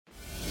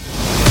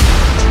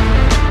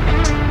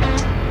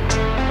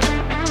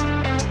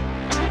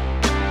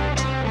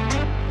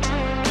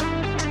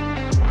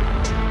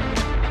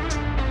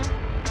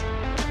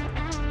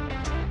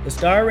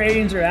Star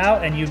ratings are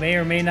out, and you may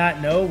or may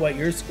not know what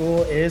your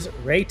school is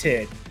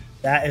rated.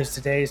 That is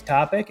today's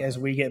topic as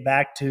we get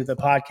back to the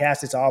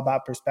podcast. It's all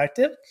about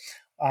perspective.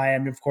 I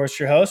am, of course,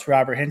 your host,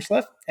 Robert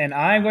Hinchliff, and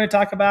I'm going to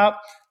talk about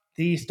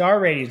the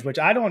star ratings, which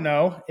I don't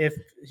know if,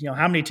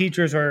 how many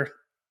teachers are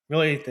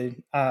really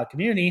the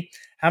community,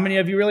 how many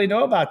of you really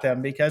know about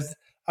them, because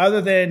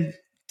other than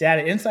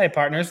Data Insight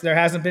Partners, there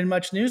hasn't been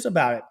much news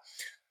about it.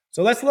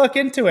 So let's look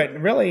into it.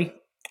 Really,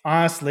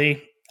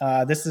 honestly,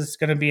 this is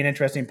going to be an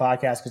interesting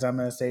podcast because I'm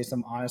going to say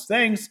some honest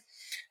things.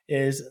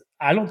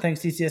 I don't think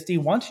CCSD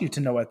wants you to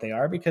know what they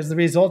are because the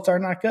results are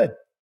not good.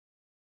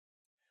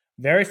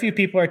 Very few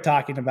people are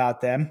talking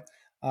about them.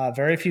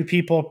 Very few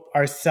people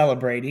are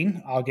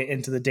celebrating. I'll get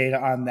into the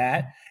data on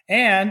that.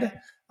 And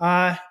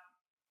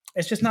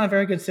it's just not a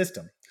very good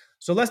system.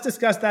 So let's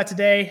discuss that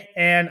today.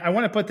 And I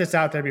want to put this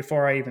out there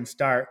before I even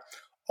start.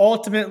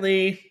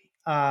 Ultimately,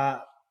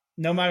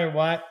 no matter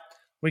what,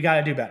 we got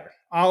to do better.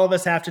 All of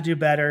us have to do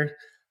better.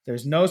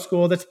 There's no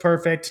school that's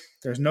perfect.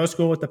 There's no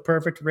school with the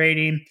perfect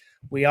rating.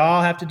 We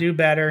all have to do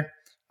better.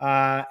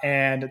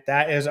 And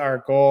that is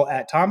our goal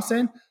at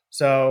Thompson.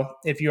 So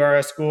if you are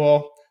a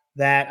school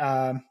that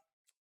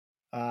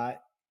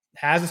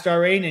has a star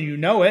rating and you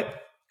know it,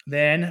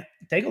 then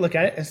take a look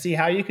at it and see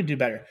how you can do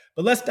better.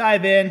 But let's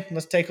dive in.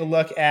 Let's take a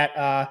look at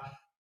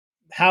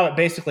how it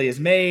basically is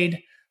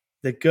made,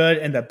 the good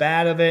and the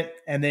bad of it.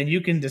 And then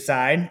you can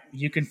decide,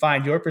 you can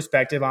find your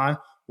perspective on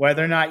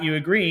whether or not you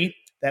agree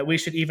that we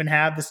should even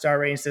have the star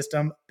rating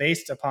system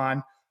based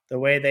upon the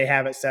way they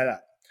have it set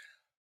up.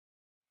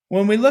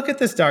 When we look at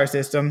the star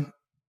system,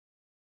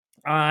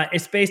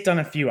 it's based on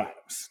a few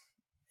items,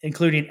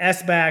 including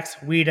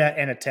SBACs, WIDA,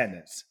 and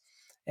attendance.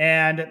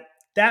 And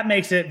that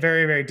makes it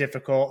very, very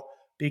difficult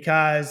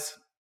because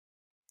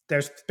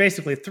there's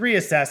basically two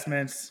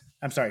assessments,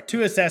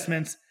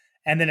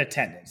 and then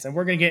attendance. And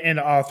we're going to get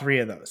into all three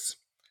of those.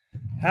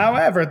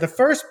 However, the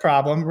first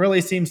problem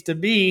really seems to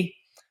be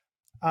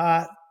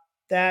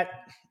that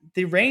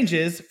the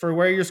ranges for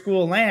where your school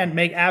will land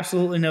make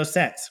absolutely no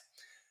sense.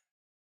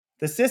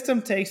 The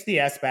system takes the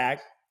SBAC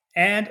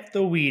and the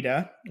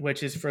WIDA,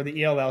 which is for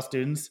the ELL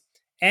students,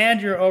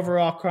 and your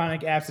overall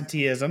chronic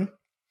absenteeism,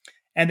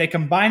 and they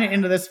combine it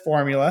into this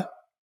formula,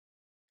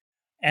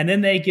 and then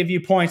they give you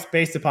points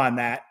based upon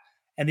that.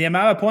 And the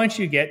amount of points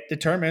you get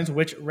determines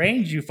which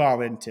range you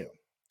fall into.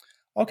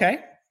 Okay,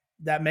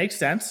 that makes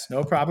sense.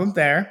 No problem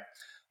there.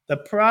 The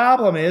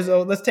problem is,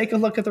 let's take a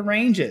look at the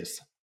ranges.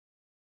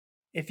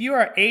 If you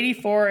are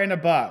 84 and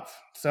above,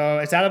 so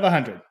it's out of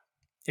 100.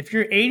 If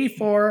you're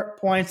 84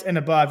 points and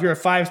above, you're a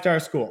 5-star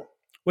school,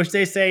 which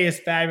they say is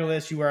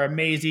fabulous. You are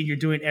amazing. You're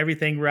doing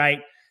everything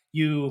right.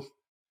 You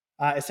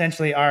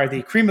essentially are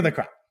the cream of the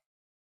crop.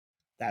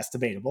 That's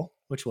debatable,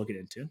 which we'll get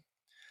into.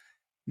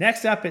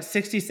 Next up at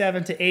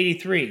 67 to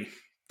 83.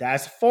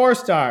 That's 4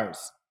 stars.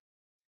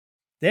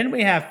 Then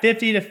we have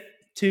 50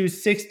 to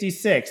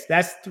 66.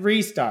 That's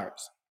 3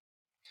 stars.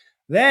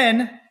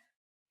 Then,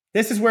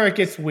 this is where it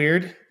gets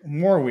weird,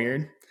 more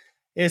weird,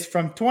 is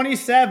from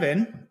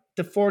 27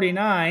 to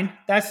 49,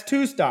 that's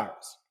 2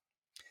 stars.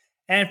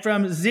 And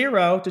from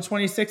 0 to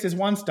 26 is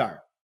 1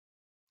 star.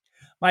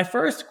 My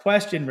first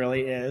question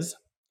really is,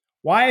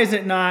 why is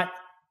it not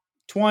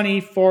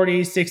 20,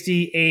 40,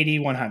 60, 80,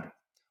 100?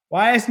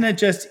 Why isn't it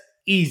just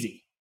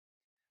easy?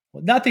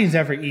 Well, nothing's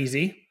ever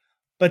easy,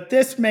 but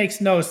this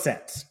makes no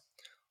sense.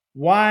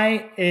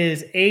 Why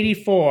is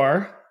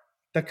 84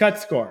 the cut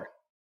score?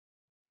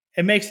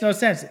 It makes no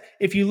sense.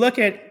 If you look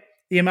at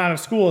the amount of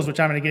schools, which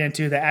I'm going to get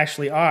into, that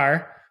actually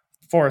are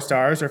 4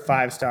 stars or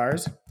 5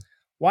 stars,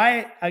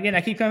 why, again, I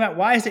keep coming back,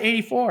 why is it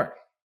 84?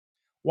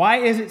 Why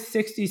is it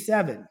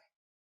 67?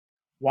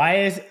 Why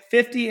is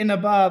 50 and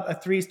above a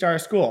 3-star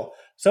school?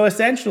 So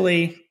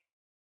essentially,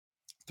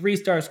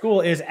 3-star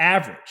school is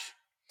average.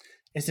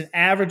 It's an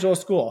average old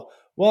school.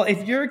 Well,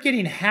 if you're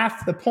getting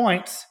half the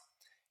points,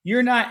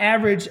 you're not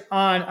average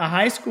on a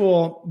high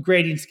school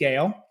grading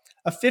scale.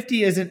 A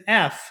 50 is an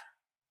F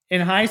in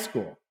high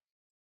school.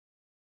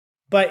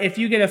 But if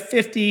you get a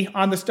 50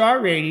 on the star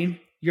rating,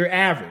 you're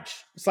average.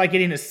 It's like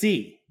getting a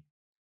C.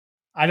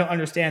 I don't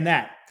understand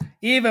that.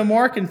 Even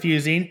more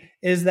confusing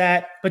is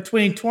that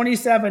between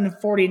 27 and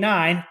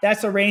 49,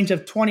 that's a range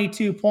of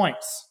 22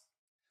 points.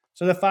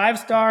 So the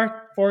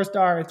 5-star,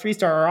 4-star, and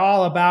 3-star are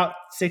all about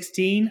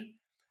 16.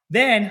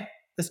 Then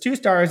this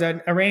 2-star is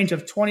a range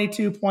of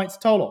 22 points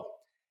total.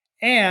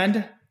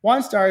 And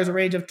 1-star is a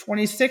range of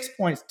 26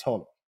 points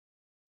total.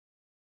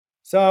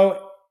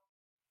 So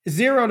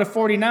 0 to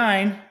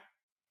 49,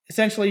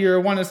 essentially you're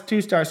a 1 to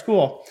 2-star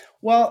school.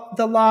 Well,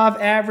 the law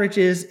of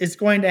averages is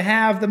going to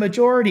have the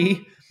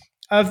majority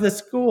of the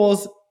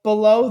schools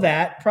below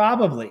that,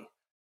 probably.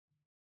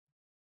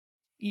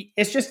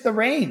 It's just the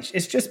range.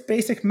 It's just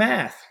basic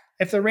math.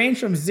 If the range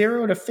from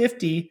 0 to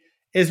 50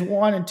 is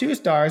 1 and 2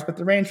 stars, but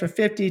the range from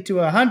 50 to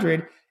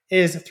 100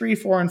 is 3,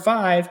 4, and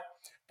 5,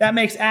 that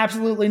makes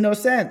absolutely no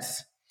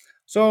sense.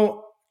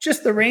 So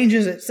just the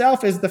ranges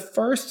itself is the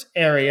first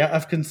area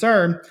of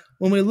concern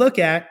when we look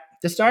at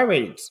the star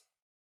ratings.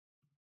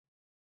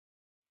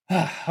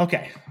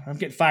 Okay, I'm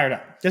getting fired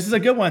up. This is a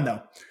good one,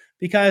 though,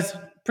 because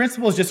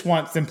principals just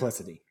want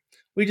simplicity.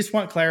 We just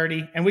want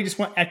clarity and we just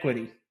want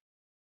equity.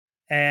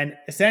 And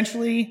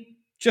essentially,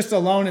 just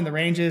alone in the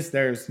ranges,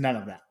 there's none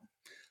of that.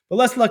 But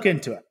let's look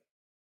into it.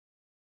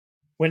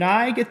 When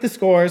I get the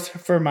scores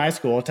for my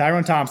school,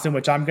 Tyrone Thompson,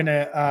 which I'm going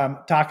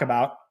to talk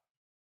about,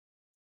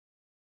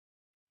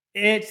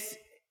 it's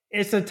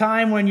a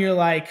time when you're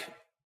like,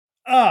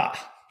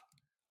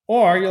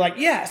 or you're like,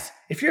 yes.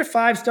 If you're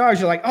 5 stars,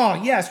 you're like, oh,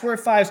 yes, we're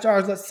 5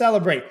 stars. Let's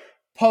celebrate.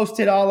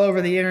 Post it all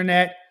over the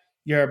internet.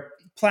 You're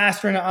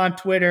plastering it on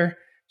Twitter,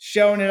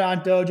 showing it on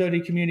Dojo D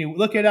community.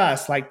 Look at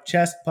us, like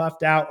chest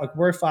puffed out, like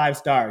we're 5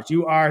 stars.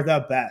 You are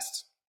the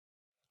best.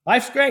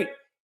 Life's great.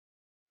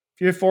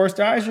 If you're 4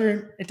 stars,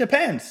 it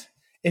depends.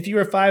 If you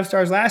were 5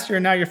 stars last year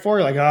and now you're 4,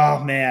 you're like,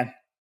 oh man,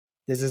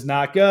 this is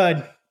not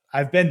good.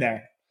 I've been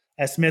there.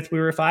 At Smith, we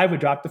were 5, we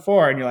dropped to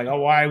 4. And you're like,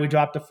 oh, why we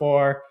dropped to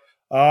 4?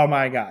 Oh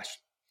my gosh.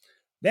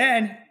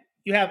 Then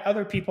you have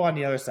other people on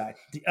the other side,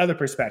 the other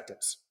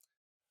perspectives.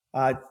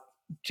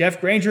 Jeff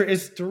Granger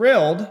is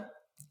thrilled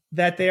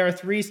that they are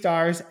 3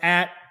 stars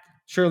at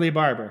Shirley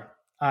Barbour.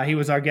 He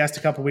was our guest a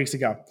couple weeks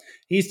ago.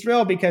 He's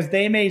thrilled because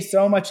they made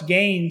so much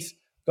gains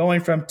going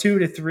from 2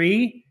 to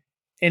 3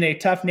 in a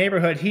tough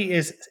neighborhood. He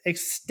is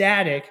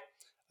ecstatic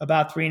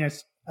about being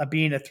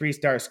a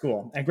 3-star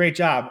school. And great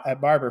job at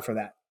Barbour for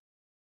that.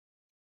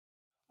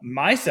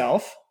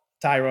 Myself,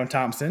 Tyrone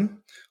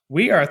Thompson,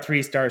 we are a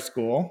 3-star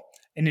school,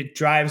 and it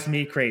drives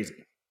me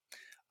crazy.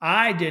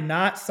 I did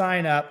not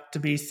sign up to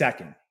be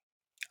second.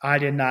 I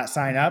did not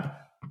sign up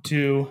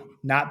to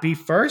not be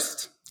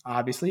first.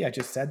 Obviously, I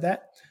just said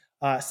that.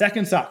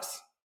 Second sucks.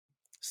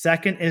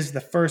 Second is the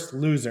first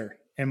loser,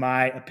 in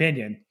my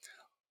opinion.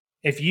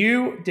 If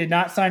you did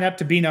not sign up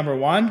to be number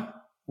 1,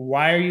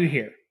 why are you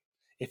here?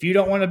 If you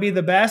don't want to be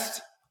the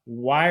best,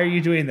 why are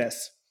you doing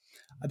this?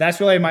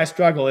 That's really my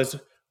struggle is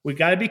we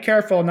got to be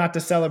careful not to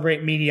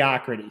celebrate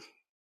mediocrity.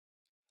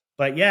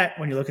 But yet,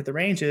 when you look at the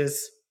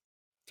ranges,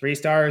 3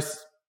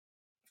 stars,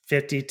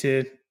 50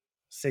 to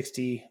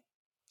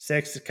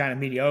 66 is kind of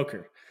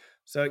mediocre.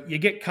 So you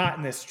get caught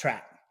in this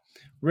trap.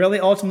 Really,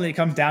 ultimately, it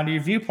comes down to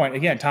your viewpoint.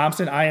 Again,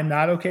 Thompson, I am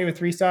not okay with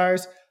 3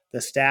 stars. The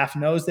staff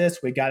knows this.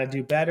 We got to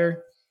do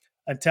better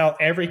until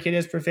every kid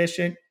is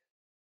proficient.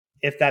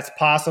 If that's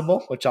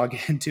possible, which I'll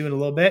get into in a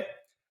little bit,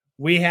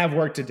 we have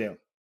work to do.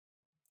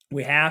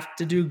 We have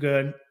to do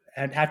good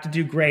and have to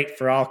do great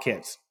for all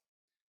kids.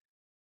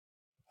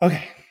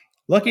 Okay,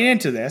 looking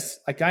into this,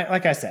 like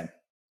I said,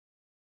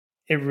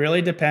 it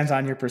really depends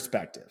on your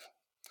perspective.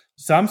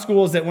 Some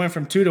schools that went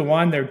from 2 to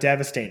 1, they're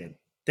devastated.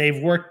 They've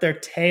worked their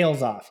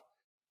tails off.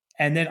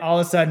 And then all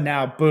of a sudden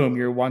now, boom,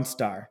 you're 1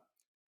 star.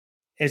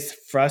 It's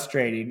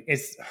frustrating.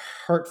 It's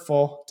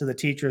hurtful to the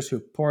teachers who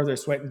pour their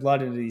sweat and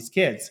blood into these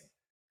kids.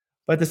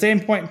 But at the same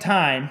point in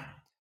time,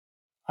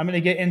 I'm going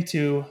to get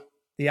into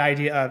the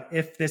idea of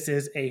if this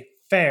is a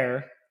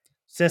fair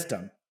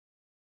system.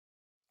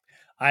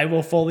 I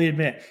will fully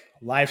admit,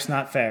 life's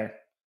not fair.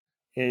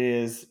 It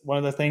is one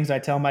of the things I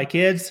tell my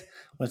kids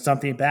when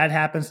something bad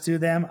happens to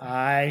them.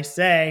 I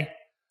say,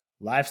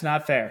 life's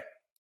not fair.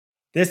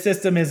 This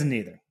system isn't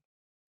either.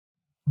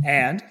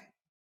 And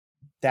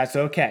that's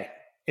okay.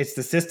 It's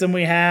the system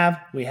we have.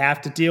 We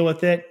have to deal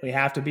with it. We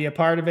have to be a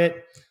part of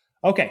it.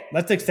 Okay,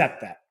 let's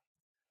accept that.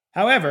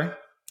 However,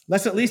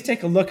 let's at least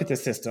take a look at the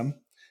system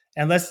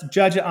and let's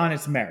judge it on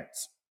its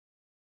merits.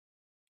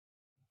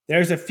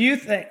 There's a few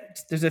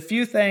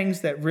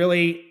things that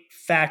really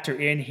factor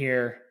in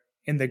here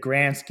in the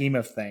grand scheme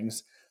of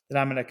things that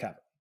I'm going to cover.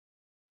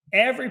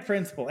 Every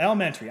principal,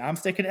 elementary, I'm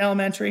sticking to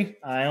elementary.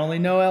 I only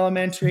know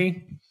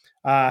elementary,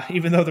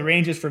 even though the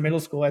ranges for middle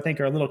school, I think,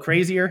 are a little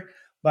crazier.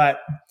 But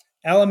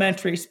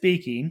elementary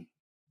speaking,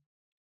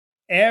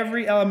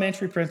 every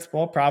elementary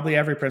principal, probably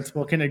every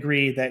principal, can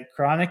agree that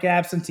chronic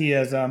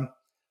absenteeism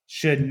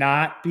should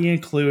not be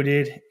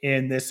included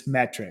in this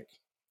metric.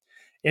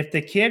 If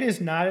the kid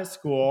is not at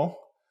school,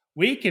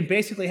 we can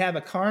basically have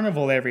a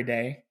carnival every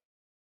day,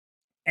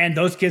 and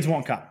those kids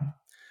won't come.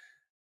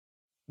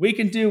 We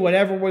can do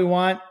whatever we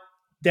want.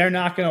 They're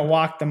not going to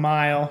walk the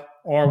mile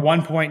or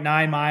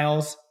 1.9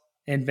 miles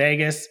in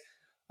Vegas.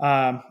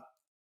 They're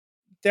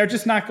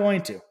just not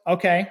going to.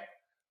 Okay.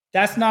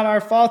 That's not our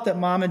fault that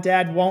mom and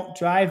dad won't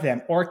drive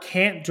them or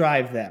can't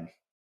drive them.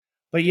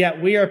 But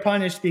yet we are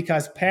punished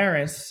because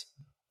parents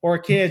or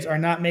kids are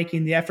not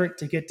making the effort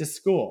to get to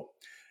school.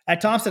 At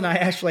Thompson, I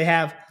actually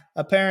have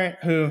a parent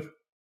who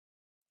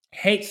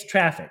hates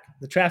traffic.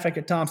 The traffic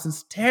at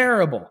Thompson's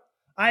terrible.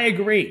 I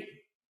agree.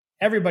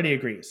 Everybody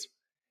agrees.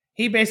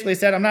 He basically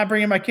said, I'm not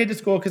bringing my kid to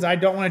school because I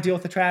don't want to deal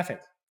with the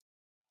traffic.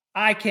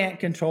 I can't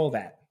control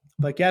that.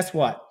 But guess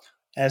what?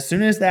 As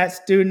soon as that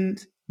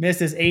student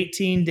misses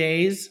 18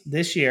 days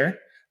this year,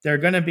 they're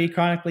going to be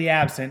chronically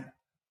absent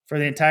for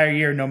the entire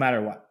year, no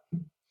matter what.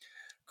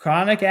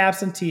 Chronic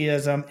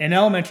absenteeism in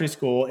elementary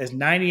school is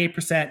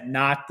 98%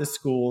 not the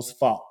school's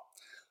fault.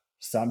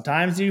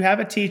 Sometimes you have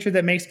a teacher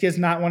that makes kids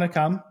not want to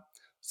come.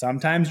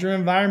 Sometimes your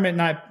environment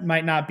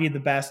might not be the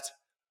best.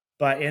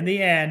 But in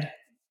the end,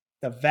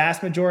 The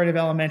vast majority of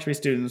elementary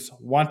students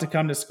want to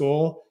come to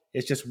school.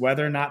 It's just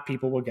whether or not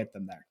people will get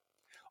them there.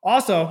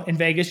 Also, in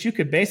Vegas, you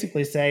could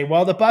basically say,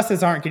 well, the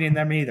buses aren't getting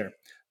them either.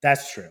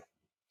 That's true.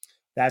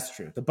 That's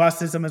true. The bus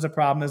system is a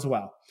problem as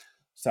well.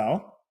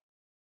 So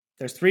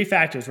there's 3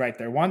 factors right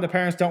there. 1, the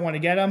parents don't want to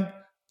get them.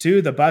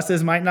 2, the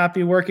buses might not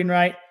be working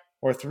right.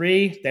 Or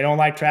 3, they don't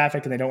like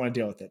traffic and they don't want to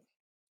deal with it.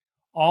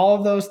 All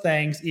of those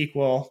things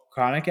equal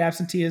chronic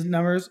absenteeism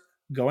numbers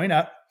going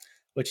up,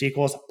 which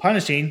equals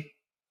punishing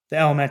the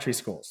elementary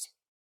schools.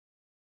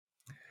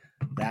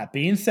 That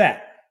being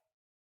said,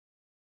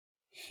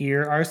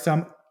 here are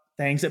some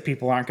things that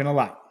people aren't going to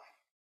like.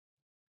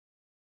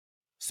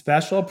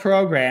 Special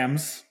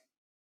programs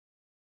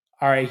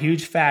are a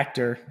huge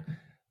factor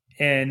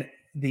in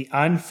the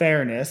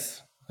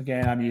unfairness,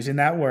 again, I'm using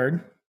that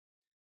word,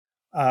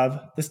 of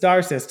the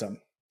STAR system.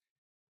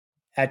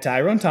 At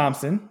Tyrone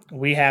Thompson,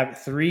 we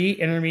have 3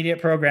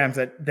 intermediate programs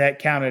that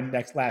counted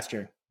last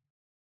year.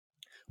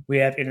 We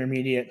have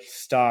intermediate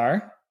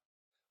STAR,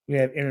 we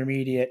have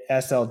intermediate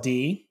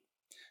SLD,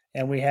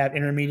 and we have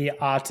intermediate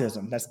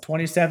autism. That's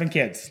 27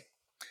 kids.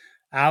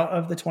 Out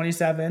of the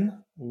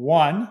 27,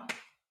 1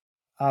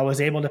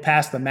 was able to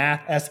pass the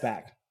math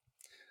SBAC.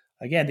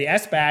 Again, the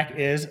SBAC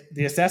is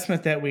the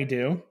assessment that we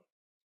do.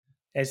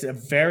 It's a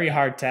very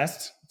hard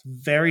test. It's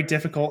very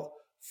difficult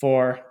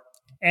for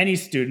any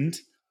student,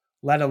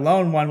 let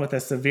alone one with a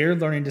severe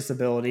learning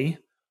disability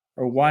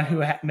or one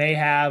who may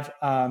have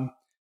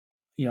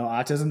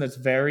autism that's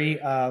very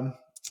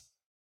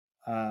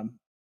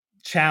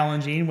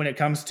challenging when it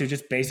comes to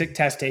just basic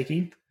test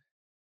taking,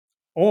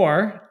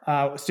 or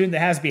a student that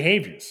has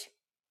behaviors.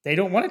 They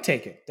don't want to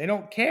take it. They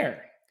don't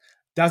care.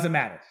 Doesn't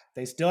matter.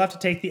 They still have to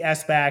take the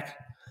SBAC,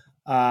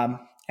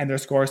 and their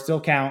scores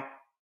still count.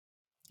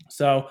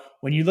 So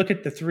when you look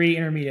at the 3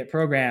 intermediate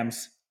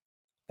programs,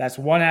 that's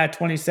 1 out of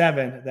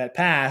 27 that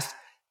passed.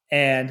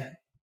 And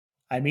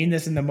I mean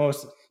this in the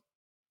most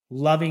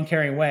loving,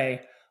 caring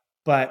way,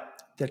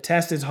 but the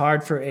test is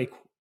hard for a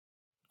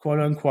quote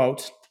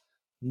unquote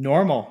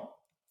normal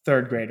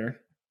 3rd grader.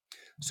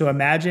 So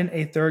imagine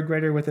a 3rd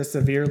grader with a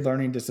severe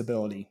learning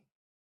disability.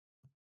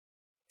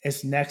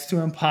 It's next to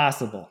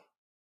impossible.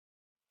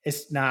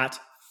 It's not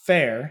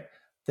fair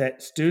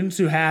that students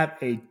who have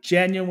a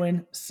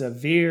genuine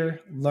severe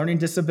learning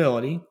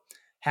disability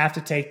have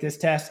to take this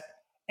test,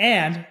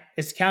 and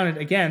it's counted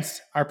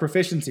against our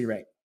proficiency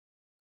rate.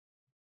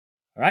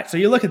 All right, so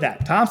you look at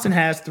that. Thompson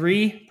has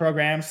 3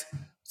 programs.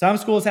 Some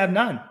schools have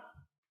none.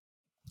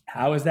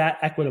 How is that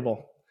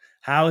equitable?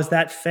 How is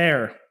that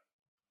fair?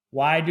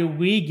 Why do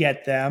we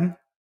get them,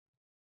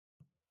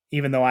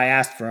 even though I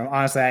asked for them?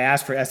 Honestly, I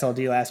asked for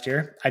SLD last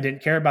year. I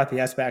didn't care about the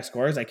SBAC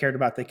scores. I cared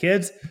about the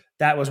kids.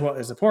 That was what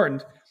was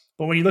important.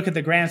 But when you look at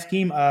the grand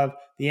scheme of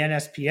the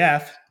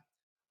NSPF,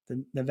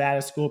 the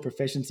Nevada School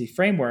Proficiency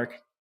Framework,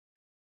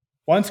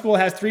 one school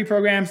has 3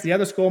 programs. The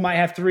other school might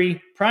have 3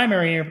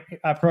 primary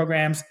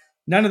programs.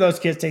 None of those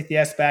kids take the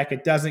SBAC.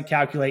 It doesn't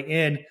calculate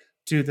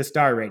into the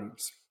STAR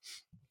ratings.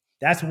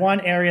 That's one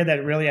area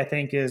that really I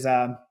think is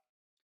in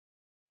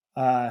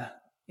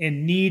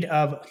need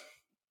of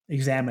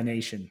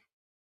examination.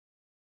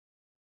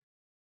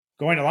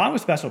 Going along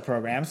with special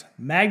programs,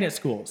 magnet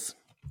schools.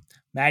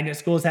 Magnet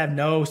schools have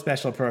no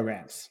special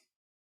programs.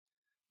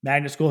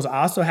 Magnet schools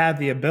also have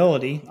the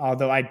ability,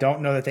 although I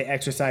don't know that they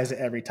exercise it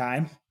every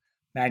time.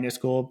 Magnet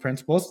school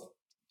principals,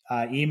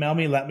 email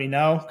me, let me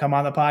know. Come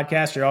on the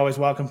podcast. You're always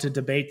welcome to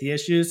debate the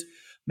issues.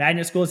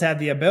 Magnet schools have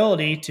the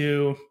ability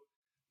to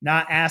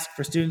not ask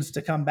for students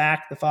to come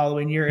back the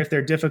following year if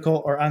they're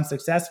difficult or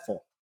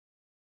unsuccessful.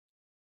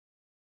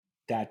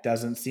 That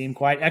doesn't seem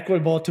quite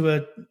equitable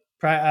to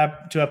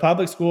a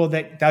public school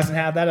that doesn't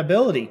have that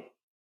ability.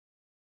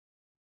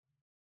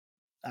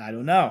 I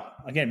don't know.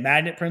 Again,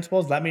 magnet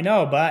principals, let me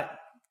know. But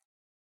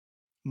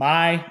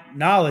my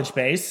knowledge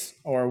base,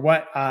 or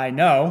what I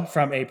know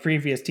from a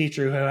previous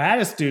teacher who had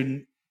a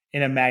student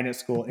in a magnet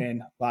school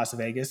in Las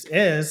Vegas,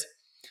 is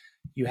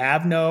you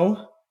have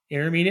no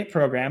intermediate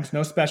programs,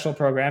 no special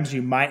programs.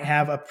 You might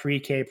have a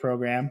pre-K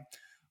program,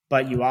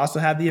 but you also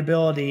have the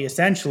ability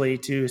essentially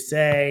to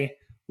say,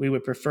 we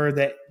would prefer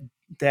that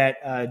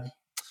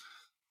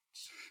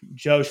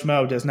Joe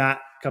Schmo does not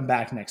come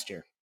back next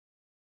year.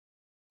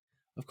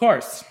 Of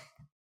course,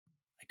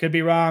 I could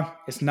be wrong.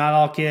 It's not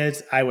all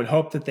kids. I would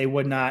hope that they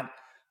would not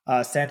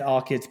send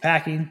all kids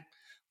packing,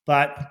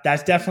 but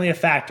that's definitely a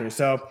factor.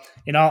 So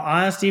in all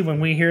honesty, when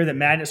we hear that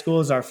magnet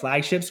schools are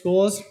flagship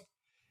schools,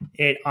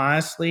 it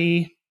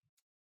honestly,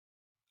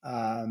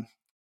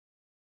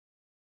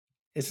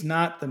 it's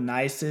not the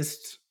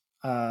nicest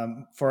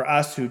for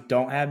us who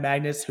don't have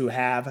magnets, who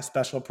have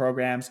special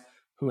programs,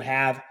 who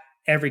have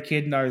every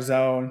kid in our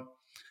zone.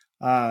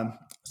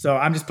 So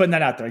I'm just putting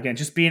that out there. Again,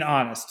 just being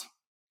honest.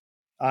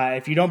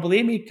 If you don't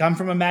believe me, come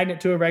from a magnet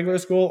to a regular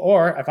school,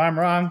 or if I'm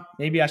wrong,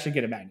 maybe I should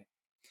get a magnet.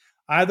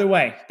 Either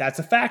way, that's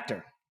a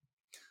factor.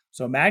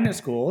 So magnet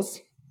schools,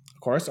 of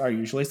course, are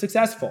usually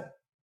successful.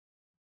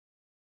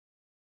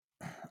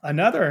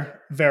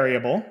 Another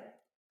variable,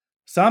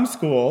 some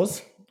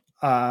schools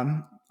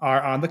are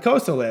on the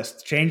COSA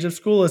list, change of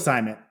school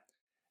assignment.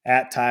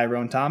 at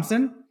Tyrone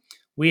Thompson,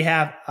 we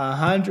have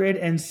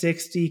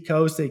 160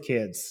 COSA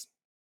kids,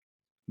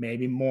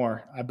 maybe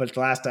more. But the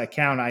last I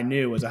count I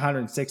knew was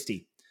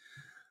 160.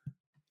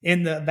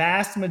 In the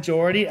vast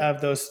majority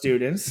of those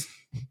students,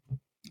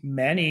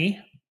 many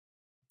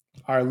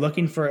are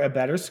looking for a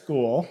better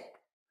school.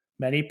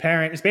 Many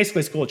parents, it's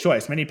basically school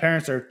choice. Many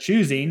parents are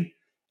choosing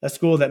a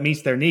school that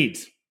meets their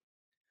needs.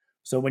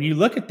 So when you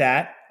look at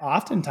that,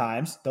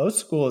 oftentimes those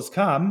schools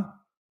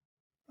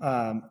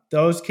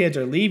those kids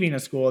are leaving a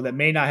school that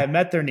may not have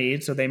met their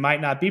needs, so they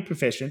might not be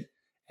proficient,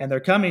 and they're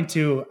coming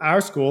to our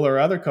school or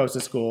other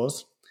COSA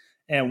schools,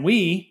 and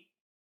we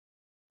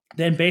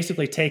then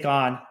basically take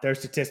on their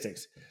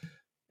statistics.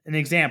 An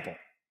example,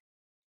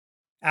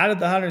 out of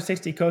the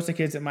 160 COSA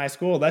kids at my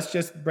school, let's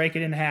just break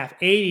it in half.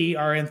 80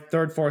 are in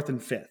third, fourth,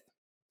 and fifth.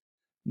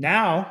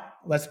 Now,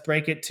 let's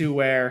break it to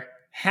where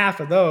half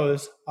of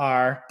those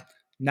are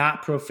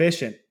not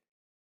proficient.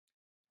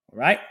 All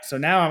right, so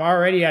now I'm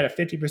already at a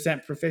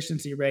 50%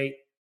 proficiency rate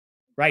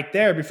right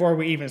there before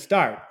we even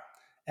start.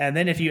 And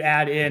then if you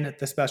add in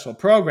the special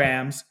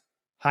programs,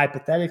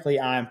 hypothetically,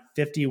 I'm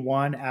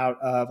 51 out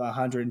of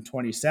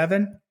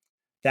 127.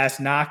 That's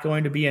not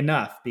going to be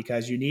enough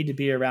because you need to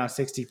be around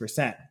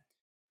 60%.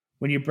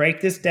 When you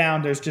break this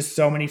down, there's just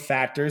so many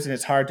factors, and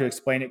it's hard to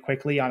explain it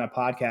quickly on a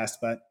podcast,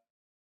 but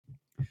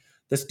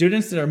the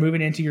students that are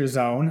moving into your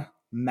zone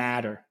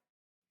matter.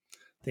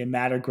 They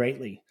matter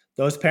greatly.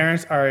 Those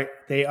parents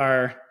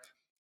are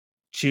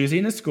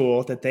choosing a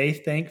school that they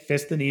think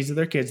fits the needs of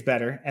their kids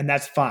better, and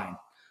that's fine.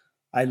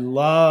 I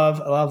love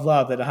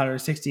that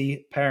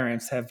 160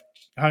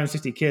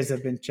 kids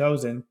have been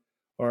chosen,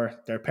 or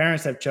their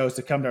parents have chose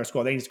to come to our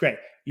school. I think it's great.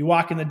 You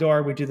walk in the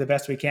door, we do the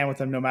best we can with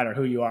them no matter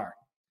who you are.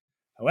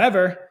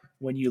 However,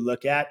 when you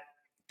look at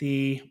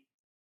the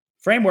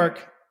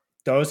framework,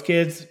 those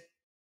kids,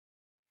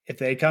 if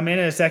they come in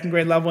at a second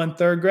grade level in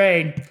third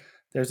grade,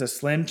 there's a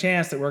slim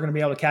chance that we're going to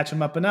be able to catch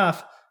them up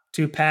enough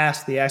to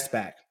pass the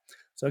SBAC.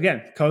 So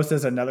again, COSA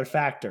is another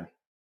factor.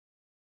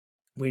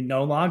 We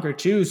no longer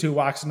choose who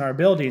walks in our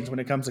buildings when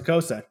it comes to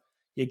COSA.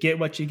 You get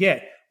what you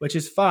get, which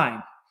is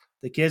fine.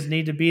 The kids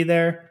need to be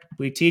there.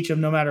 We teach them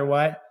no matter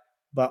what.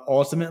 But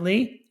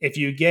ultimately, if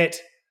you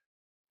get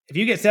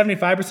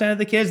 75% of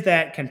the kids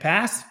that can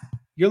pass,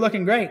 you're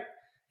looking great.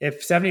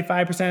 If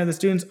 75% of the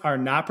students are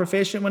not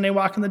proficient when they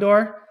walk in the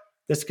door,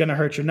 this is going to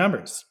hurt your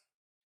numbers.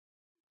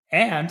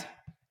 And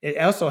it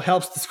also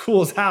helps the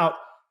schools out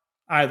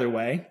either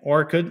way,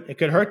 or it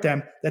could hurt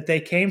them that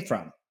they came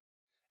from.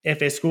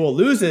 If a school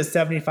loses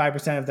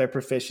 75% of their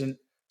proficient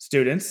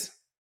students,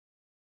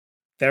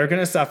 they're going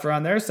to suffer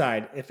on their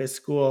side. If a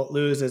school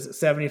loses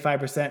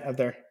 75% of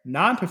their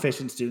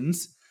non-proficient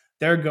students,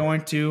 they're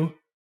going to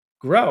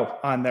grow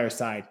on their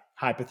side,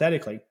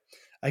 hypothetically.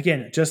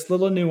 Again, just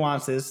little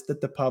nuances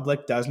that the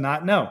public does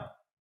not know,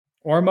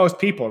 or most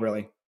people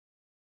really.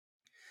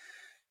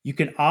 You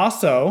can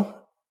also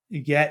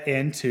get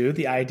into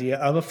the idea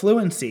of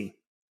affluency.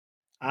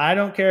 I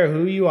don't care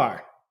who you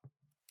are.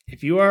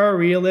 If you are a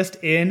realist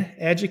in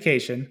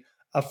education,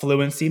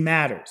 affluency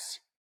matters.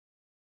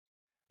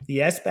 The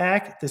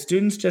SBAC, the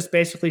students just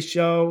basically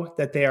show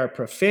that they are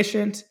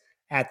proficient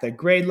at the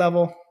grade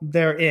level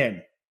they're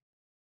in.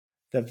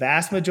 The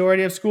vast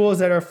majority of schools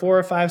that are 4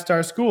 or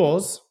 5-star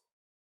schools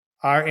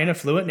are in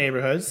affluent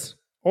neighborhoods,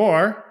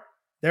 or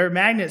they're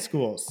magnet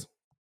schools.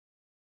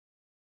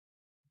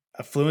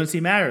 Affluency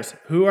matters.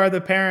 Who are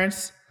the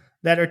parents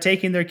that are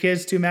taking their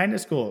kids to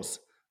magnet schools?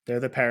 They're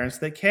the parents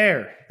that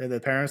care. They're the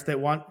parents that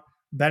want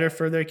better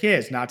for their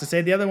kids. Not to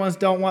say the other ones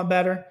don't want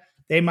better.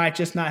 They might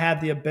just not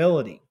have the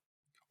ability.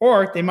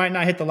 Or they might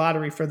not hit the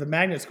lottery for the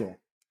magnet school.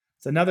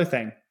 It's another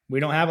thing. We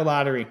don't have a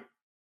lottery.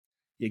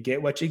 You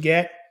get what you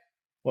get.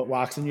 What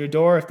walks in your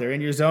door, if they're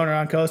in your zone or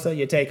on COSA,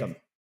 you take them.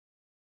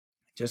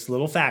 Just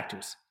little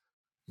factors.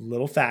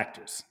 Little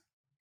factors.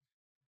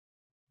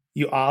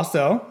 You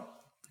also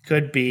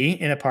could be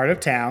in a part of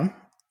town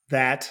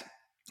that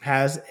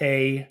has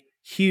a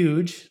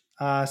huge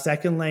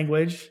second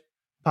language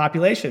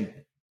population.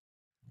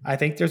 I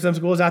think there's some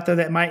schools out there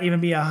that might even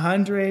be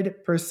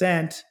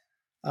 100%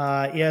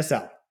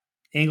 ESL,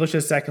 English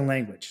as second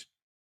language,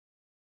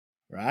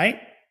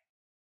 right?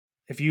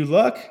 If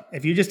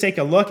you just take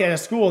a look at a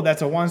school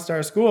that's a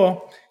 1-star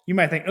school, you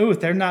might think, oh,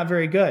 they're not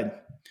very good.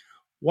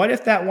 What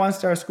if that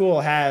 1-star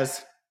school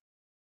has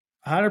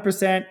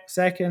 100%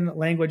 second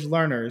language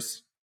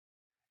learners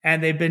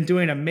and they've been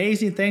doing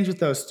amazing things with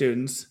those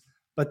students,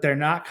 but they're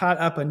not caught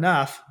up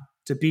enough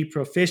to be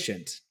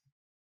proficient?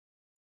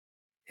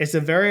 It's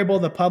a variable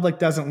the public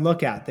doesn't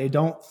look at. They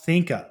don't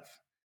think of.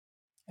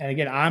 And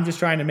again, I'm just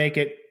trying to make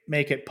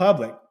it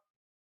public.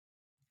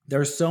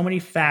 There's so many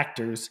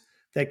factors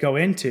that go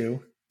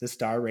into the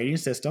star rating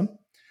system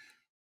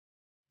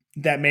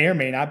that may or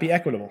may not be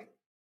equitable.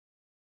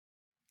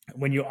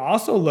 When you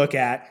also look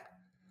at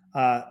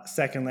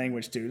second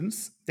language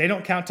students, they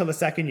don't count till the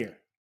second year.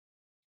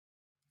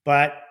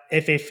 But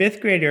if a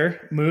 5th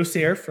grader moves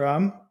here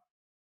from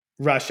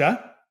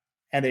Russia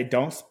and they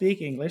don't speak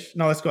English,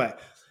 let's go ahead.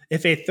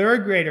 If a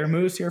 3rd grader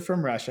moves here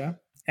from Russia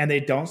and they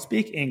don't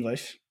speak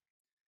English,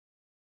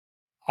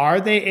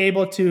 Are they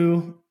able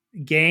to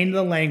gain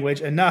the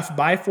language enough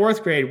by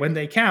fourth grade when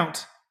they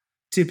count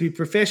to be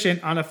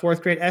proficient on a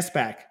fourth grade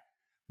SBAC?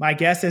 My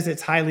guess is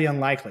it's highly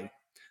unlikely.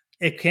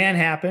 It can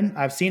happen.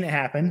 I've seen it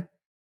happen,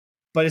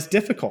 but it's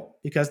difficult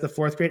because the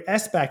fourth grade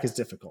SBAC is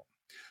difficult.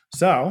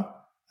 So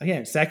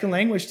again, second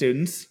language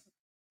students,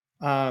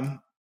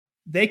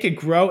 they could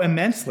grow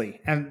immensely,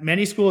 and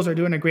many schools are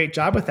doing a great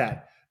job with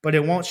that, but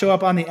it won't show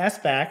up on the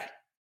SBAC.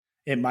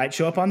 It might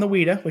show up on the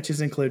WIDA, which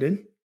is included.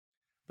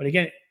 But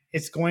again,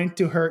 it's going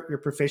to hurt your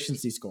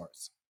proficiency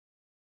scores.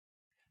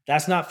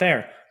 That's not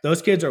fair.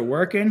 Those kids are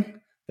working.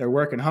 They're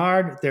working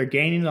hard. They're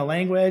gaining the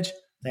language.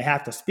 They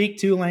have to speak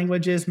two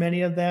languages,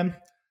 many of them.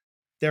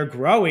 They're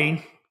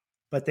growing,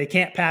 but they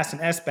can't pass an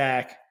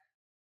SBAC.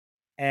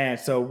 And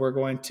so we're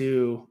going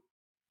to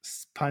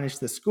punish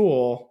the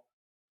school,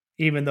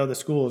 even though the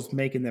school is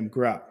making them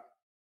grow.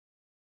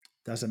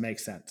 Doesn't make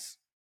sense.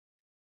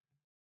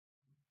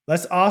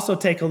 Let's also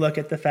take a look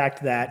at the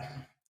fact that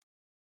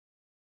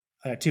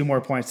I have 2 more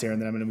points here, and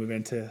then I'm going to move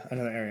into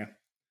another area.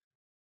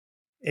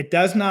 It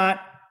doesn't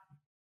have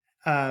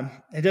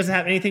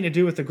anything to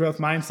do with the growth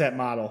mindset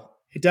model.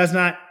 It does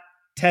not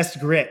test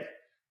grit,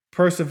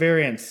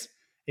 perseverance.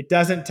 It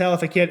doesn't tell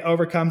if a kid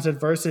overcomes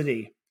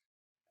adversity.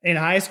 In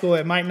high school,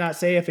 it might not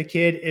say if a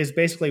kid is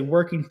basically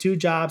working 2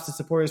 jobs to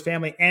support his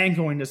family and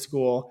going to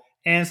school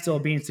and still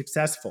being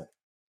successful.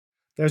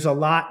 There's a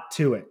lot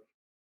to it.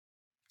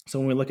 So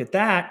when we look at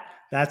that,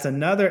 that's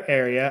another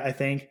area, I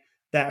think,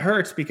 that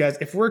hurts, because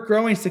if we're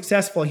growing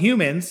successful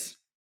humans,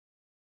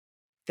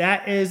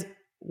 that is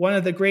one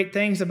of the great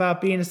things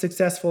about being a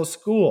successful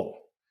school.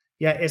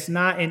 Yet it's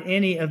not in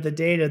any of the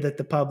data that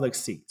the public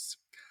sees.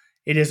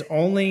 It is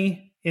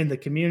only in the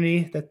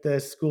community that the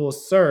school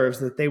serves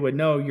that they would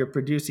know you're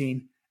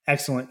producing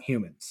excellent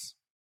humans.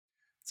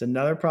 It's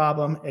another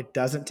problem. It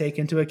doesn't take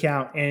into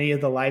account any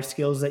of the life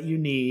skills that you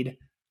need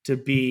to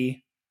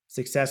be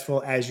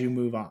successful as you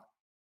move on.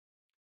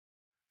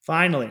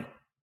 Finally,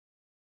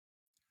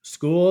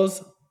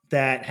 schools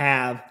that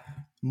have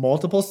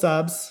multiple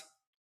subs,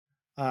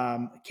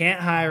 can't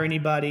hire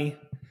anybody.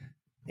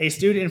 A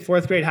student in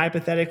 4th grade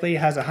hypothetically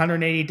has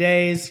 180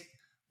 days.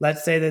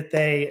 Let's say that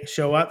they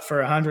show up for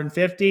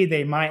 150.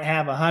 They might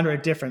have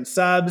 100 different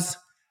subs.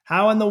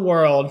 How in the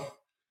world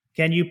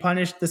can you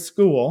punish the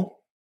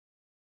school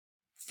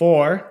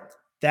for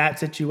that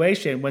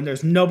situation when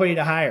there's nobody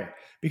to hire?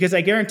 Because I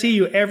guarantee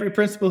you, every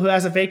principal who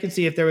has a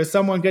vacancy, if there was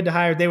someone good to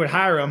hire, they would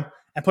hire them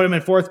and put them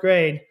in 4th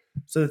grade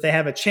so that they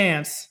have a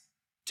chance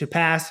to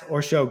pass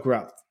or show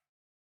growth.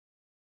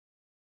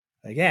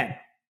 Again,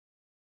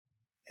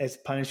 it's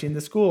punishing the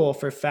school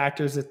for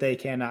factors that they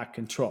cannot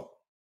control.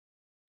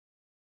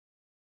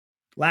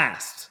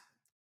 Last,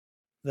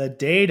 the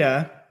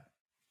data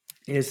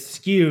is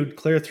skewed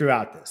clear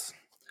throughout this.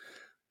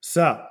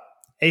 So,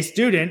 a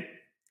student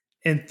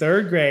in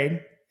 3rd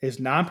grade is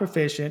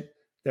non-proficient,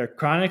 they're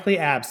chronically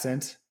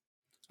absent,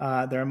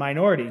 they're a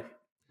minority.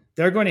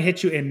 They're going to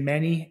hit you in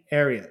many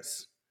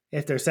areas.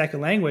 If they're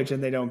second language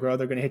and they don't grow,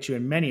 they're going to hit you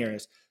in many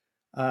areas.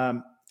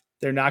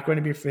 They're not going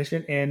to be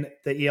proficient in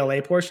the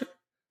ELA portion.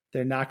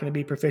 They're not going to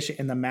be proficient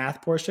in the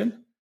math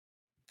portion.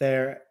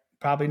 They're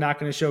probably not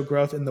going to show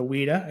growth in the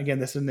WIDA. Again,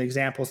 this is an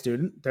example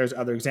student. There's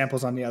other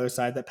examples on the other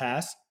side that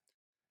pass.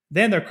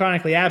 Then they're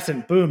chronically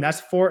absent. Boom,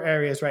 that's 4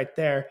 areas right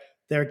there.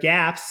 There are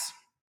gaps.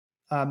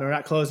 They're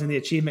not closing the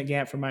achievement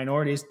gap for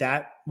minorities.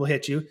 That will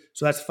hit you.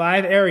 So that's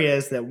 5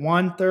 areas that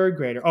one 3rd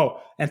grader,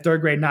 and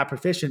 3rd grade not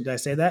proficient. Did I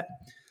say that?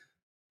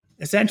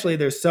 Essentially,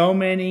 there's so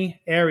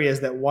many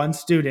areas that one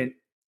student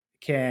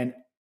can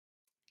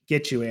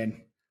get you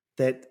in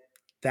that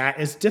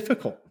is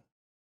difficult.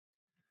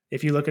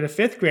 If you look at a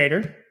 5th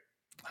grader,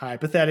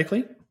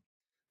 hypothetically,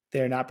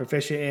 they're not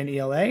proficient in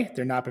ELA,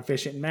 they're not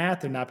proficient in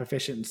math, they're not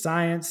proficient in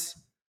science,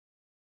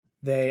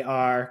 they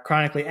are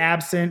chronically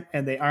absent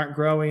and they aren't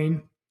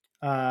growing,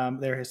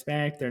 they're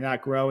Hispanic, they're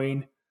not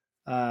growing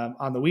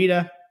on the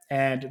WIDA,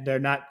 and they're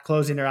not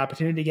closing their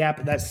opportunity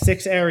gap. That's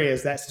 6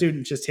 areas that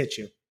student just hit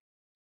you.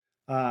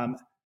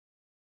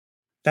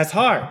 That's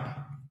hard.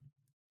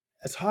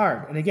 That's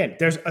hard. And again,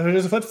 there's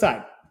a flip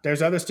side.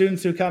 There's other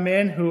students who come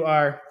in who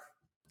are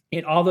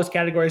in all those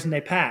categories and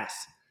they pass.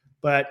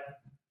 But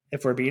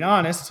if we're being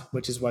honest,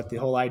 which is what the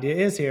whole idea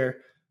is here,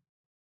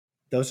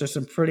 those are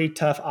some pretty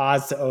tough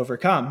odds to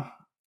overcome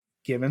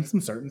given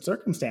some certain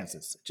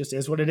circumstances. It just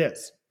is what it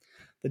is.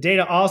 The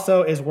data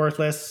also is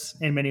worthless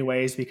in many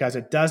ways because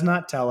it does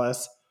not tell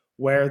us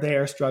where they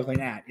are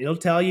struggling at. It'll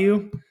tell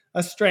you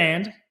a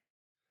strand,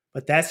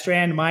 but that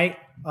strand might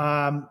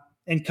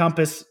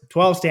encompass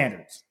 12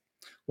 standards.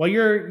 Well,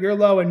 you're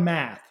low in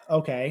math.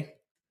 Okay.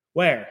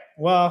 Where?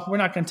 Well, we're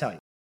not going to tell you.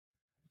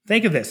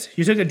 Think of this.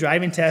 You took a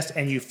driving test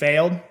and you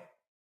failed,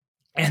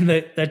 and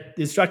the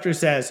instructor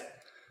says,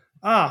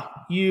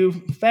 you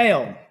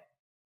failed.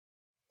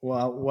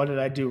 Well, what did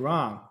I do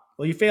wrong?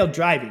 Well, you failed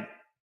driving.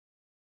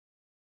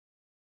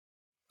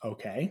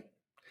 Okay.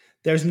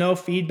 There's no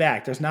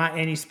feedback. There's not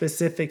any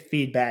specific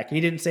feedback.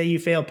 He didn't say you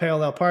failed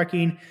parallel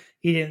parking.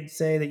 He didn't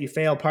say that you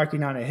failed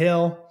parking on a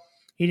hill.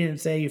 He didn't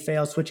say you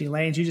failed switching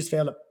lanes. You just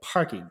failed at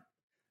parking.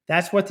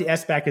 That's what the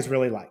SBAC is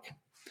really like.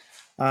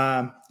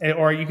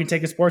 Or you can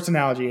take a sports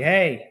analogy.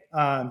 Hey,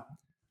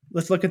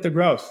 let's look at the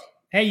growth.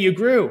 Hey, you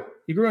grew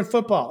in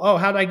football. Oh,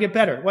 how did I get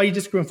better? Well, you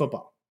just grew in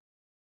football.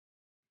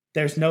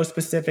 There's no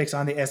specifics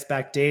on the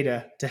SBAC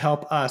data to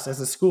help us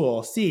as a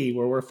school see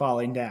where we're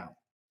falling down.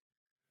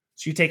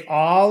 So you take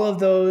all of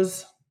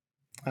those,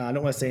 I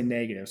don't want to say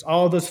negatives,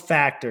 all of those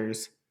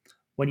factors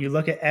when you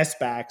look at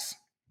SBACs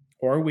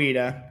or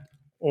WIDA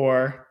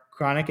or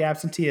chronic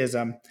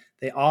absenteeism,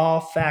 they all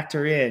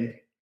factor in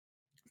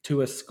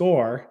to a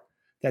score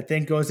that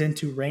then goes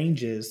into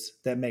ranges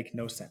that make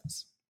no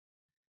sense.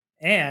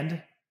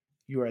 And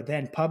you are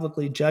then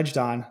publicly judged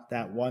on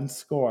that one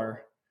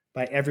score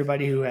by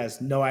everybody who has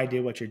no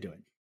idea what you're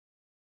doing.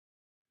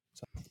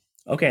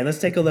 Okay, let's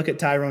take a look at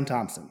Tyrone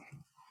Thompson.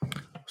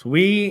 So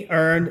we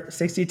earned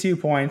 62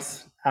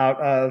 points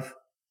out of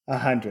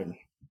 100.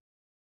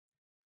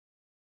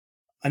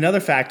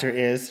 Another factor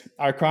is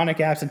our chronic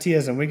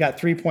absenteeism. We got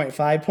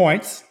 3.5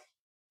 points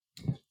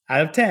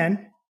out of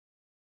 10.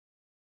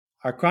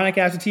 Our chronic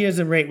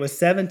absenteeism rate was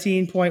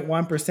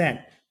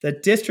 17.1%. The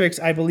district's,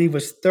 I believe,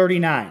 was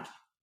 39.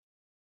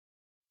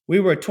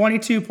 We were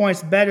 22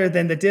 points better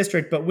than the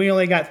district, but we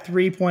only got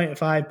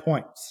 3.5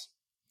 points.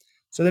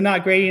 So they're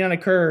not grading on a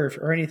curve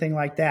or anything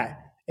like that.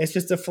 It's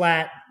just a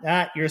flat,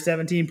 you're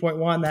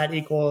 17.1, that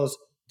equals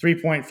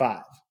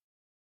 3.5.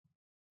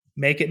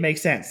 Make it make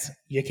sense.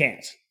 You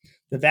can't.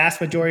 The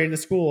vast majority of the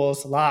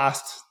schools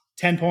lost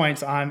 10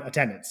 points on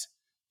attendance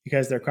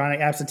because their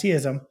chronic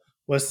absenteeism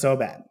was so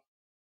bad.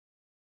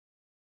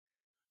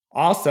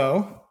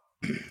 Also,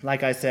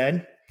 like I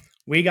said,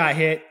 we got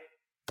hit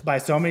by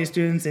so many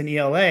students in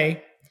ELA,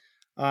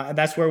 and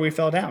that's where we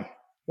fell down.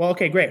 Well,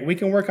 okay, great. We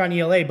can work on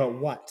ELA, but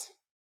what?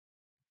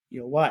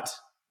 What?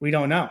 We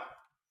don't know.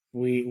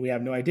 We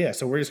have no idea.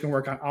 So we're just going to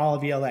work on all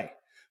of ELA.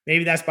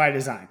 Maybe that's by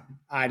design.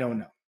 I don't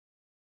know.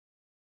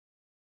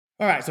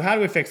 All right, so how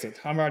do we fix it?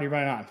 I'm already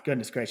running on.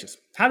 Goodness gracious.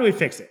 How do we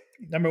fix it?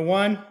 Number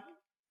one,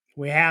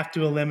 we have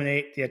to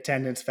eliminate the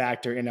attendance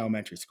factor in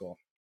elementary school.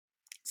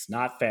 It's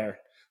not fair.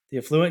 The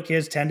affluent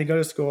kids tend to go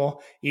to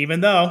school, even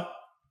though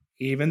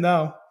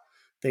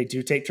they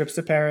do take trips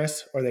to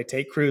Paris or they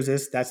take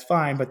cruises. That's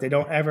fine, but they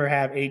don't ever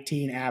have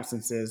 18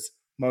 absences,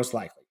 most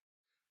likely.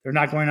 They're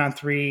not going on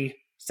 3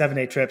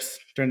 7-day trips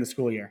during the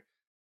school year.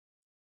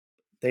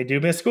 They do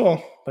miss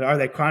school, but are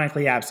they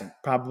chronically absent?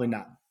 Probably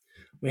not.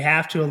 We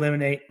have to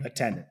eliminate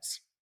attendance.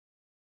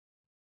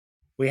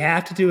 We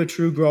have to do a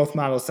true growth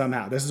model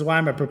somehow. This is why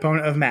I'm a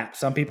proponent of MAP.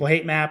 Some people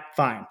hate MAP,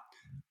 fine.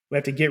 We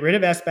have to get rid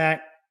of SBAC,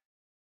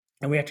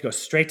 and we have to go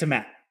straight to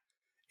MAP.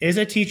 Is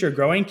a teacher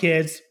growing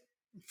kids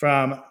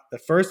from the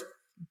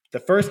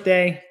first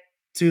day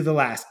to the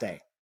last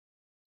day?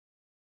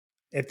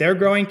 If they're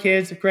growing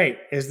kids, great.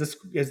 Is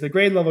the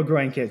grade level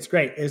growing kids?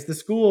 Great. Is the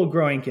school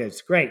growing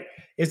kids? Great.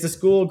 Is the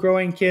school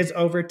growing kids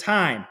over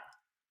time?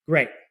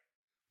 Great.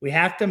 We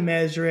have to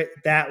measure it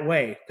that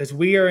way because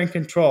we are in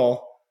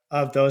control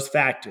of those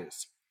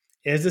factors.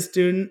 Is the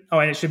student,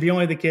 and it should be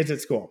only the kids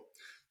at school.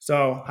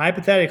 So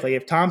hypothetically,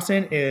 if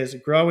Thompson is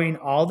growing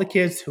all the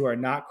kids who are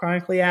not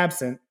chronically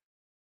absent,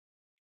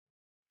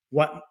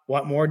 what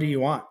more do you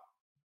want?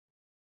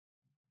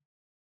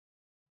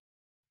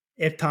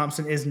 If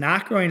Thompson is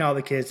not growing all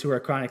the kids who are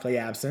chronically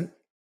absent,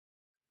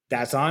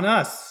 that's on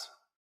us.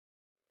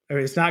 If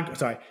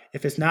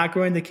it's not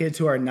growing the kids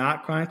who are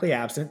not chronically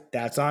absent,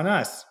 that's on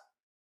us.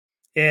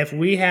 If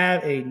we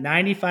have a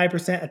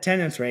 95%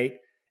 attendance rate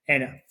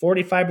and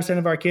 45%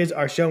 of our kids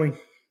are showing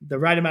the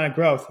right amount of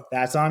growth,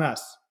 that's on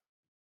us.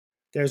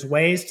 There's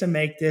ways to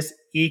make this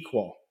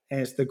equal, and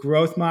it's the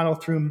growth model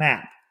through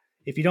MAP.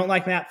 If you don't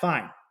like MAP,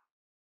 fine.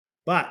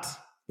 But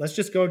let's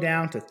just go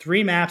down to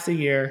 3 MAPs a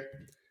year,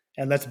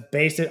 and let's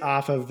base it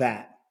off of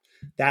that.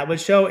 That would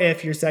show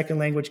if your second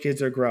language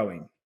kids are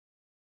growing.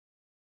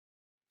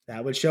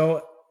 That would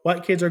show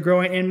what kids are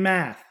growing in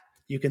math.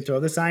 You can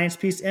throw the science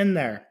piece in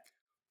there.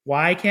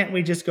 Why can't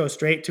we just go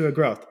straight to a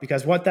growth?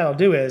 Because what that'll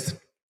do is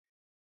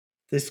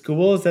the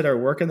schools that are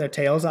working their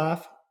tails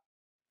off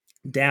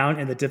down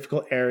in the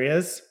difficult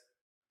areas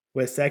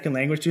with second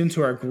language students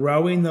who are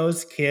growing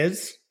those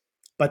kids,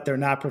 but they're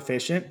not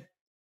proficient,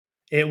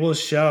 it will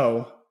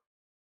show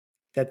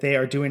that they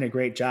are doing a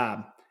great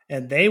job.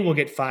 And they will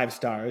get 5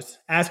 stars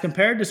as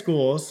compared to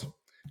schools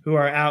who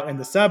are out in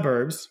the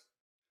suburbs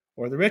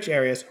or the rich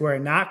areas who are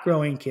not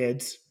growing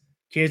kids.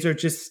 Kids are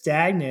just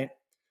stagnant.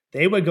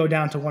 They would go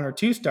down to 1 or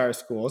 2 star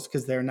schools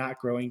because they're not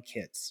growing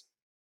kids.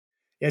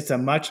 It's a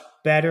much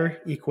better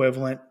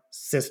equivalent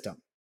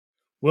system.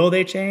 Will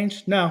they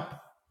change? No,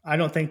 I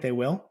don't think they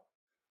will.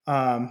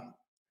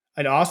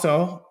 And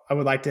also, I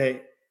would like to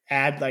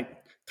add like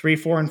 3,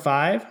 4, and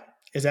 5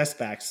 is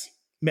SBACs,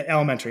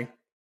 elementary.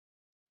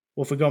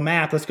 Well, if we go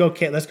math, let's go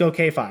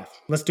K5.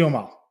 Let's do them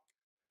all.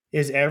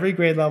 Is every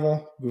grade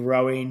level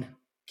growing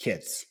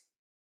kids?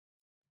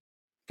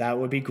 That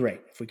would be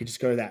great if we could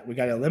just go to that. We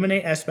got to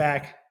eliminate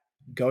SBAC,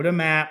 go to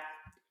MAP,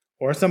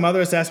 or some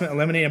other assessment,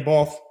 eliminate them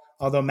both,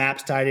 although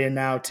MAP's tied in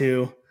now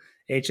to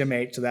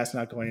HMH, so that's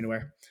not going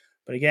anywhere.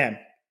 But again,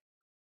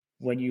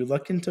 when you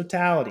look in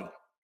totality,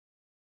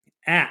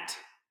 at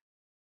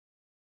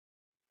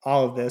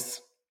all of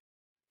this,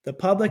 the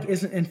public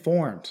isn't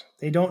informed.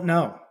 They don't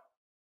know.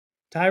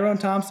 Tyrone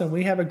Thompson,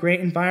 we have a great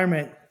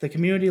environment. The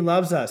community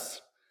loves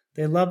us.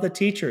 They love the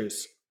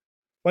teachers.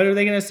 What are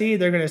they going to see?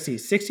 They're going to see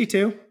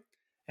 62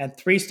 and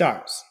 3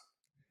 stars.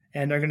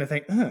 And they're going to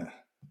think,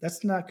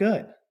 that's not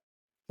good.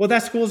 Well,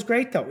 that school's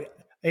great, though.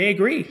 I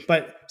agree,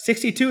 but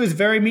 62 is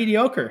very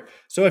mediocre.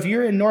 So if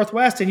you're in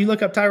Northwest and you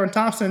look up Tyrone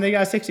Thompson and they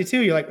got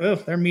 62, you're like, oh,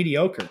 they're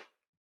mediocre.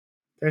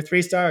 They're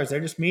 3 stars. They're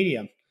just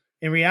medium.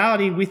 In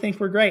reality, we think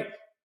we're great.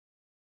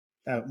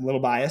 A little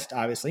biased,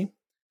 obviously.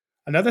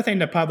 Another thing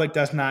the public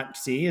does not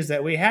see is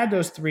that we had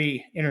those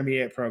 3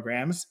 intermediate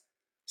programs.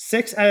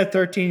 6 out of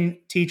 13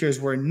 teachers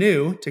were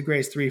new to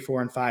grades 3,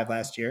 4, and 5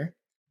 last year.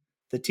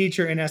 The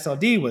teacher in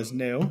SLD was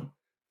new.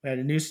 We had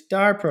a new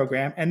STAR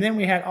program, and then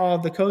we had all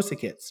of the COSA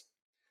kids.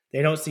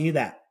 They don't see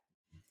that.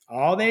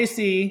 All they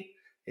see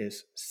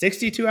is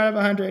 62 out of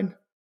 100,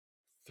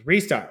 3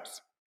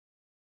 stars.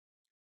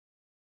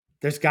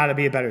 There's got to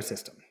be a better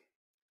system.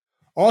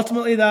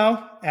 Ultimately,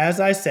 though, as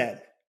I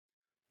said,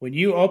 when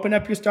you open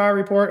up your STAR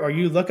report or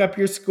you look up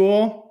your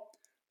school,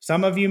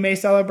 some of you may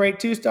celebrate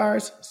 2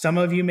 stars, some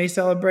of you may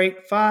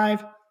celebrate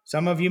 5,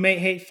 some of you may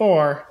hate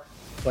 4,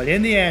 but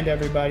in the end,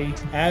 everybody,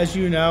 as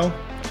you know,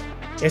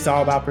 it's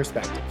all about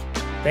perspective.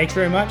 Thanks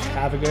very much.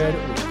 Have a good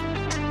week.